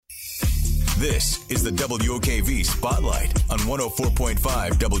This is the WOKV Spotlight on 104.5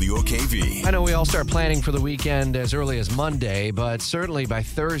 WOKV. I know we all start planning for the weekend as early as Monday, but certainly by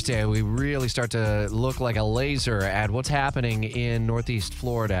Thursday, we really start to look like a laser at what's happening in Northeast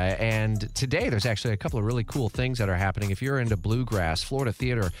Florida. And today, there's actually a couple of really cool things that are happening. If you're into bluegrass, Florida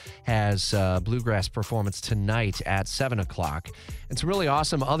Theater has a bluegrass performance tonight at 7 o'clock. It's really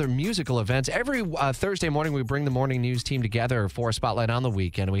awesome other musical events. Every Thursday morning, we bring the morning news team together for a Spotlight on the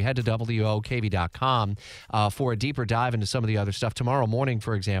weekend. We head to WOKV.com for a deeper dive into some of the other stuff. Tomorrow morning,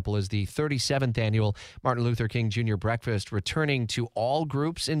 for example, is the 37th annual Martin Luther King Jr. Breakfast, returning to all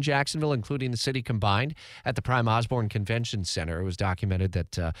groups in Jacksonville, including the city combined, at the Prime Osborne Convention Center. It was documented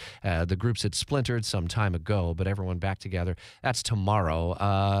that the groups had splintered some time ago, but everyone back together. That's tomorrow.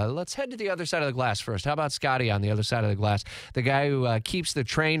 Let's head to the other side of the glass first. How about Scotty on the other side of the glass? The guy who keeps the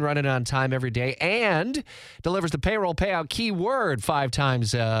train running on time every day and delivers the payroll payout keyword 5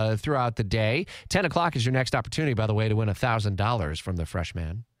 times throughout the day. 10 o'clock is your next opportunity, by the way, to win $1,000 from the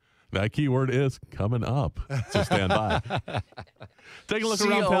freshman. That keyword is coming up, so stand by. Take a look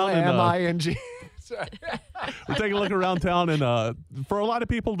around town. C-O-M-I-N-G. We're taking a look around town, and for a lot of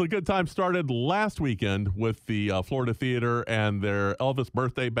people, the good time started last weekend with the Florida Theater and their Elvis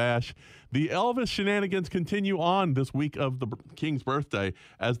birthday bash. The Elvis shenanigans continue on this week of the King's birthday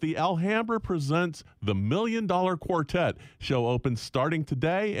as the Alhambra presents the Million Dollar Quartet. Show opens starting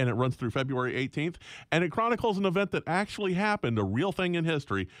today, and it runs through February 18th, and it chronicles an event that actually happened, a real thing in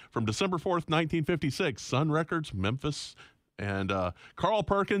history, from December 4th, 1956, Sun Records, Memphis. And Carl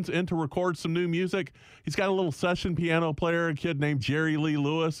Perkins in to record some new music. He's got a little session piano player, a kid named Jerry Lee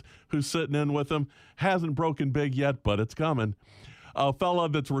Lewis, who's sitting in with him. Hasn't broken big yet, but it's coming. A fella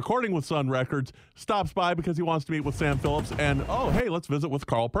that's recording with Sun Records stops by because he wants to meet with Sam Phillips. And, oh, hey, let's visit with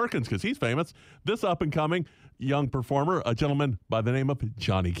Carl Perkins because he's famous. This up-and-coming young performer, a gentleman by the name of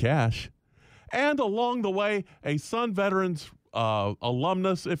Johnny Cash. And along the way, a Sun Veterans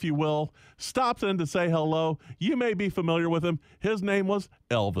alumnus, if you will, stops in to say hello. You may be familiar with him. His name was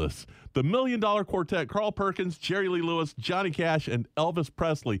Elvis. The Million Dollar Quartet, Carl Perkins, Jerry Lee Lewis, Johnny Cash, and Elvis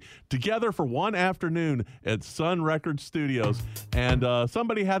Presley together for one afternoon at Sun Records Studios. And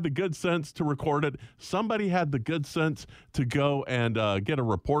somebody had the good sense to record it. Somebody had the good sense to go and get a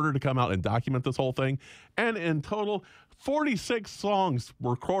reporter to come out and document this whole thing. And in total, 46 songs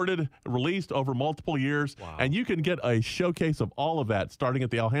recorded, released over multiple years, wow. And you can get a showcase of all of that starting at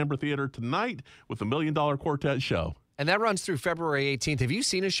the Alhambra Theater tonight with the Million Dollar Quartet show. And that runs through February 18th. Have you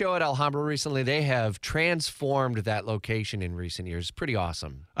seen a show at Alhambra recently? They have transformed that location in recent years. Pretty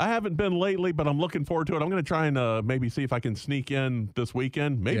awesome. I haven't been lately, but I'm looking forward to it. I'm going to try and maybe see if I can sneak in this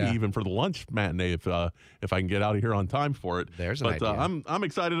weekend, maybe even for the lunch matinee if I can get out of here on time for it. There's an idea. I'm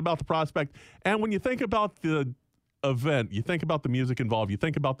excited about the prospect. And when you think about the event, you think about the music involved, you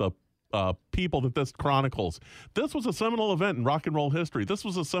think about the people that this chronicles. This was a seminal event in rock and roll history. This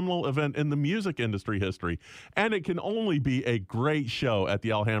was a seminal event in the music industry history. And it can only be a great show at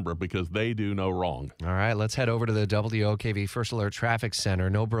the Alhambra because they do no wrong. All right, let's head over to the WOKV First Alert Traffic Center.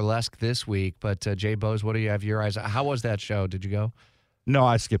 No burlesque this week, but Jay Bose, what do you have your eyes on? How was that show? Did you go? No,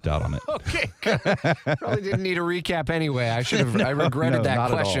 I skipped out on it. Okay, good. Probably didn't need a recap anyway. I should have. I regretted that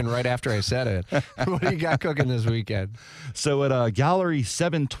question right after I said it. What do you got cooking this weekend? So at Gallery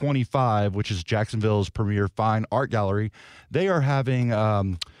 725, which is Jacksonville's premier fine art gallery, they are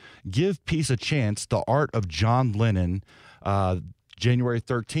having Give Peace a Chance, the art of John Lennon, January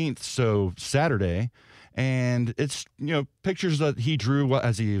 13th, so Saturday. And it's, pictures that he drew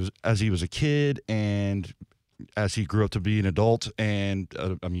as he was a kid and as he grew up to be an adult and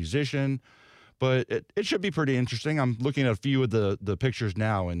a musician. But it should be pretty interesting. I'm looking at a few of the pictures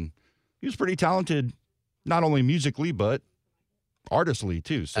now, and he was pretty talented, not only musically, but artistly,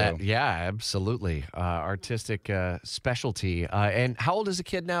 too. So yeah, absolutely. Artistic specialty. And how old is the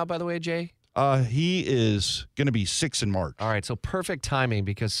kid now, by the way, Jay? He is going to be 6 in March. All right, so perfect timing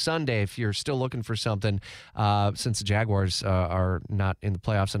because Sunday, if you're still looking for something, since the Jaguars are not in the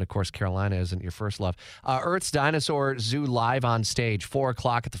playoffs, and of course Carolina isn't your first love, Earth's Dinosaur Zoo live on stage, 4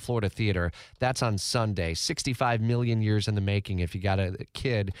 o'clock at the Florida Theater. That's on Sunday. 65 million years in the making if you got a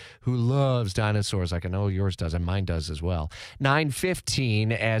kid who loves dinosaurs, like I know yours does, and mine does as well.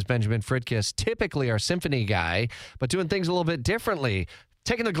 9:15 as Benjamin Fritkiss, typically our Symphony guy, but doing things a little bit differently.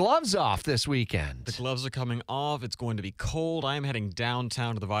 Taking the gloves off this weekend. The gloves are coming off. It's going to be cold. I am heading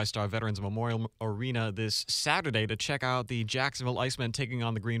downtown to the VyStar Veterans Memorial Arena this Saturday to check out the Jacksonville Icemen taking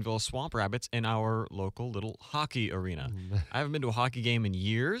on the Greenville Swamp Rabbits in our local little hockey arena. I haven't been to a hockey game in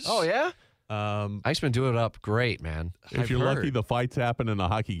years. Oh, yeah? Icemen do it up great, man. If you're lucky, the fights happen and a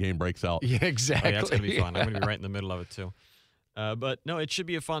hockey game breaks out. Yeah, exactly. Oh, yeah, that's going to be fun. I'm going to be right in the middle of it, too. But no, it should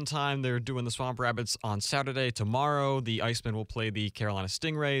be a fun time. They're doing the Swamp Rabbits on Saturday. Tomorrow, the Icemen will play the Carolina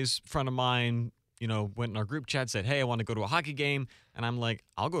Stingrays. A friend of mine, went in our group chat, said, hey, I want to go to a hockey game. And I'm like,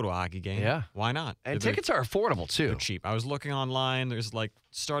 I'll go to a hockey game. Yeah. Why not? And tickets are affordable, too. They're cheap. I was looking online. There's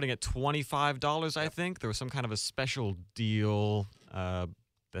starting at $25, I think. There was some kind of a special deal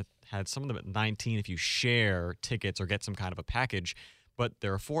that had some of them at $19 if you share tickets or get some kind of a package. But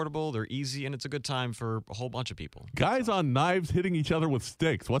they're affordable, they're easy, and it's a good time for a whole bunch of people. Guys on knives hitting each other with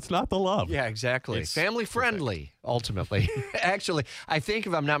sticks. What's not to love? Yeah, exactly. It's family friendly, ultimately. Actually, I think,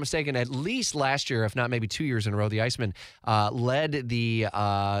 if I'm not mistaken, at least last year, if not maybe 2 years in a row, the Icemen led the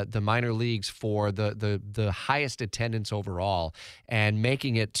minor leagues for the highest attendance overall, and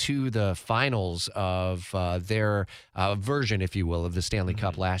making it to the finals of their version, if you will, of the Stanley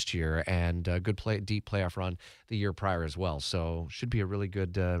Cup last year, and deep playoff run the year prior as well. So should be a really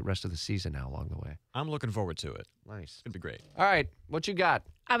good rest of the season now along the way. I'm looking forward to it. Nice. It'd be great. All right, what you got?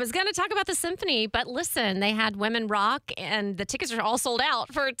 I was going to talk about the Symphony, but listen, they had Women Rock, and the tickets are all sold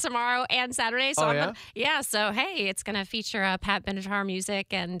out for tomorrow and Saturday. So so hey, it's going to feature Pat Benatar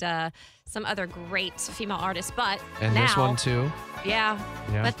music and some other great female artists. But And now, this one, too? Yeah.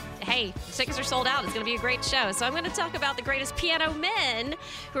 Yeah. But hey, the tickets are sold out. It's going to be a great show. So I'm going to talk about the greatest piano men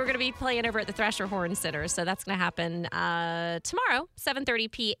who are going to be playing over at the Thrasher Horne Center. So that's going to happen tomorrow,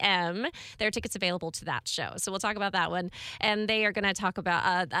 7:30 p.m. There are tickets available to that show. So we'll talk about that one. And they are going to talk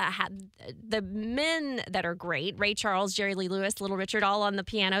about the men that are great. Ray Charles, Jerry Lee Lewis, Little Richard, all on the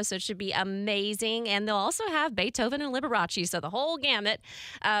piano. So it should be amazing. And they'll also have Beethoven and Liberace. So the whole gamut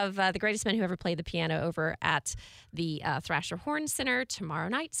of the greatest men who ever played the piano over at the Thrasher Horne Center tomorrow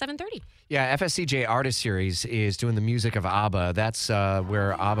night, 7:30. Yeah, FSCJ Artist Series is doing the music of ABBA. That's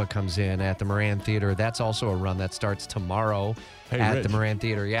where ABBA comes in at the Moran Theater. That's also a run that starts tomorrow at Rich, the Moran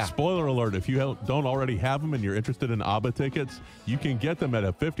Theater. Yeah. Spoiler alert, if you don't already have them and you're interested in ABBA tickets, you can get them at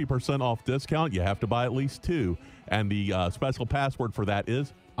a 50% off discount. You have to buy at least two. And the special password for that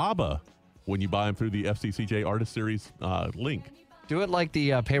is ABBA when you buy them through the FCCJ Artist Series link. Do it like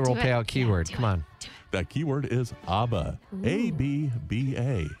the payroll payout keyword. Come on. That keyword is ABBA. ABBA.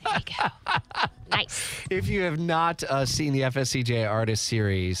 There you go. Nice. If you have not seen the FSCJ Artist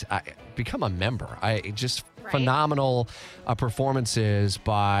Series, become a member. Phenomenal performances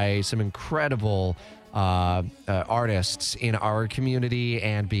by some incredible artists in our community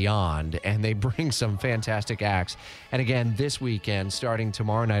and beyond, and they bring some fantastic acts. And again, this weekend, starting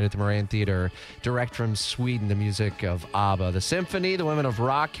tomorrow night at the Moran Theater, direct from Sweden, the music of ABBA, the Symphony, the Women of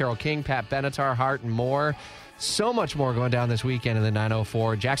Rock, Carole King, Pat Benatar, Hart, and more. So much more going down this weekend in the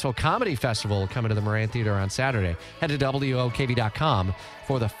 904 Jacksonville Comedy Festival coming to the Moran Theater on Saturday. Head to WOKV.com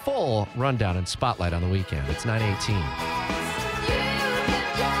for the full rundown and spotlight on the weekend. It's 9:18.